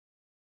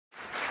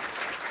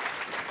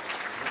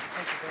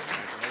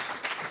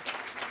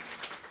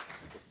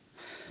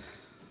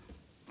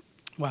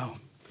Wow.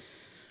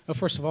 Well,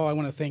 first of all, I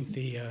want to thank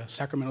the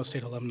Sacramento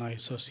State Alumni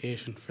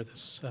Association for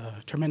this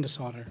tremendous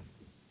honor.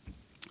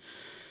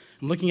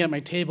 I'm looking at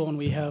my table, and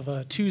we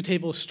have 2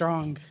 tables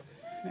strong.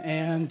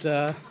 And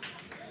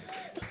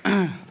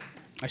I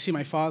see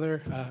my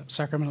father,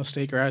 Sacramento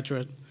State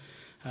graduate,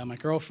 my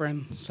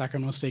girlfriend,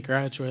 Sacramento State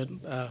graduate,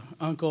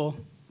 uncle,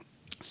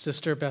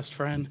 sister, best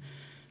friend,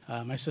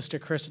 my sister,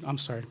 Kristen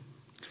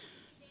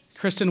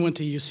went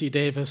to UC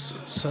Davis,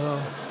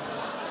 so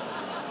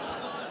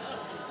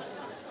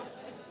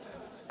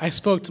I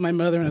spoke to my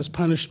mother, and as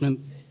punishment,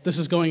 this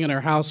is going in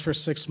her house for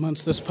 6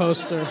 months, this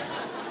poster.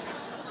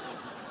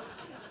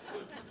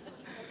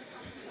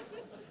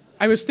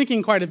 I was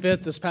thinking quite a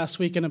bit this past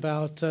weekend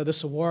about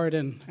this award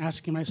and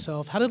asking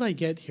myself, how did I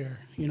get here?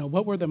 You know,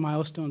 what were the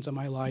milestones in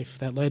my life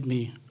that led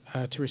me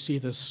to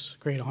receive this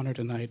great honor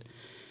tonight?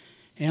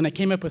 And I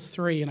came up with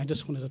 3, and I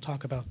just wanted to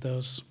talk about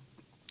those.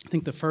 I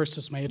think the first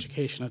is my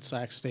education at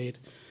Sac State.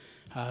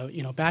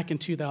 Back in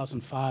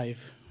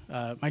 2005,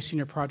 my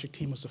senior project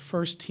team was the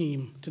first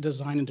team to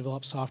design and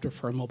develop software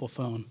for a mobile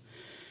phone.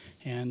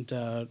 And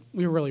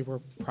we really were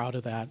proud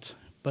of that.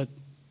 But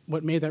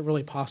what made that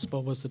really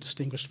possible was the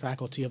distinguished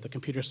faculty of the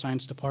computer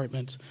science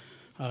department,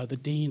 the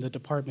dean, the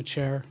department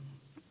chair.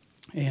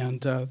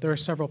 And there are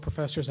several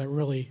professors that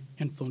really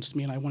influenced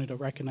me, and I wanted to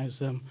recognize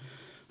them.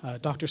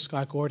 Dr.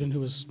 Scott Gordon,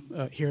 who is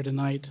here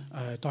tonight,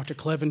 Dr.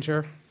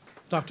 Clevenger,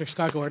 Dr.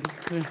 Scott Gordon,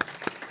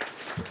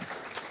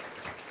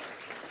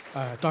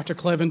 Dr.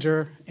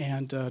 Clevenger,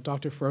 and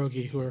Dr.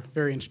 Froge, who are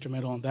very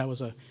instrumental, and that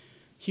was a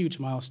huge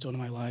milestone in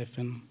my life.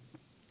 And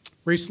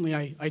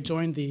recently I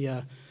joined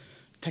the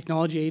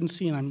technology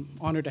agency, and I'm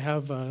honored to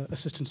have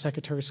Assistant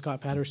Secretary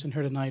Scott Patterson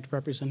here tonight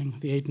representing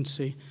the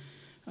agency.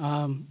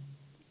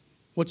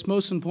 What's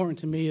most important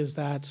to me is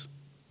that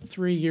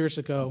 3 years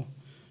ago,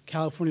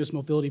 California's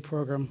mobility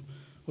program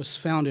was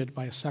founded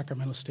by a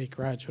Sacramento State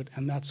graduate,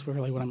 and that's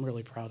really what I'm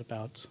really proud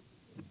about.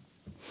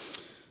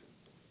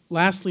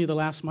 Lastly, the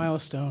last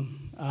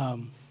milestone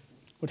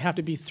would have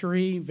to be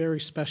 3 very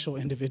special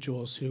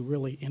individuals who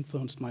really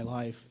influenced my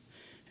life,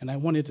 and I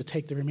wanted to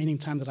take the remaining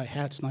time that I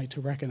had tonight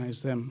to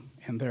recognize them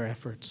and their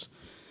efforts.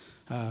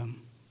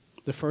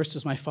 The first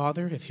is my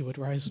father, if he would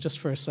rise just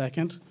for a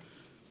second.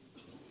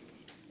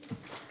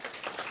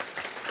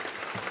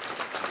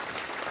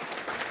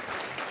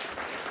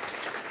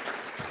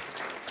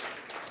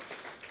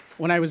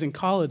 When I was in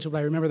college, what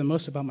I remember the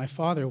most about my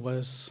father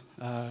was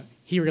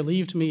he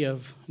relieved me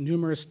of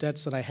numerous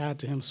debts that I had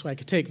to him so I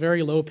could take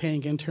very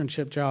low-paying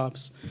internship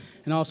jobs,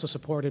 and also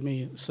supported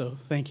me, so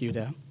thank you,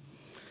 Dad.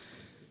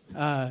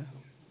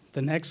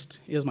 The next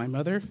is my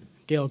mother,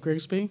 Gail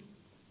Grigsby.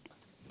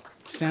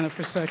 Stand up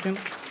for a second.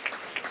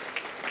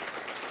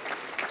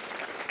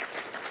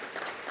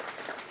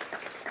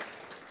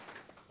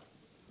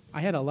 I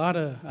had a lot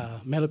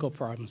of medical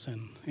problems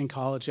in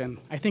college, and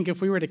I think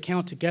if we were to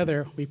count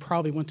together, we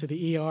probably went to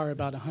the ER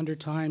about 100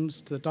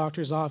 times, to the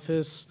doctor's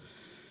office,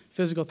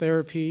 physical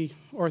therapy,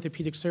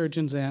 orthopedic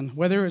surgeons, and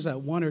whether it was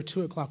at 1 or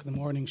 2 o'clock in the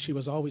morning, she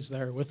was always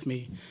there with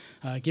me,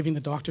 giving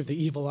the doctor the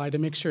evil eye to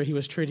make sure he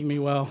was treating me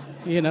well,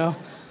 you know?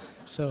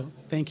 So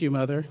thank you,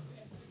 Mother.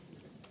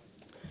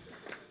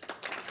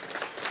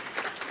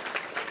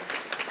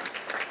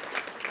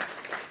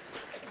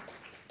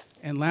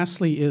 And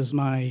lastly is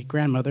my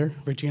grandmother,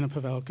 Regina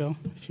Pavelko,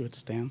 if you would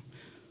stand.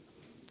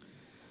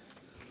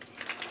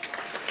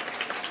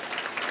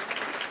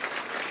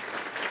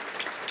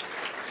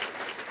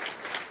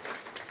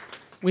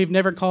 We've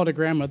never called her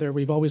grandmother.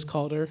 We've always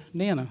called her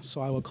Nana,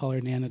 so I will call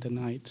her Nana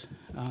tonight.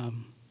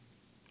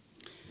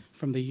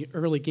 From the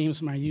early games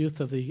of my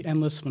youth, of the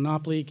endless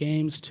Monopoly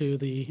games, to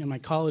in my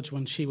college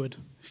when she would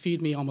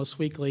feed me almost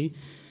weekly,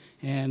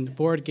 and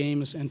board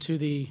games, and to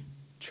the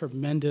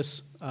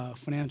tremendous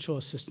financial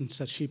assistance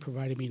that she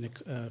provided me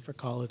for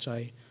college.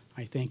 I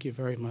thank you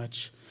very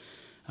much.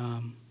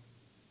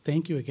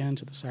 Thank you again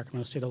to the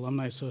Sacramento State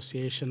Alumni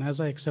Association. As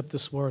I accept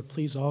this award,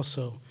 please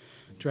also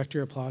direct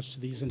your applause to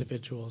these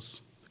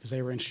individuals, because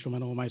they were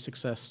instrumental in my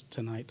success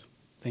tonight.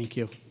 Thank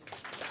you.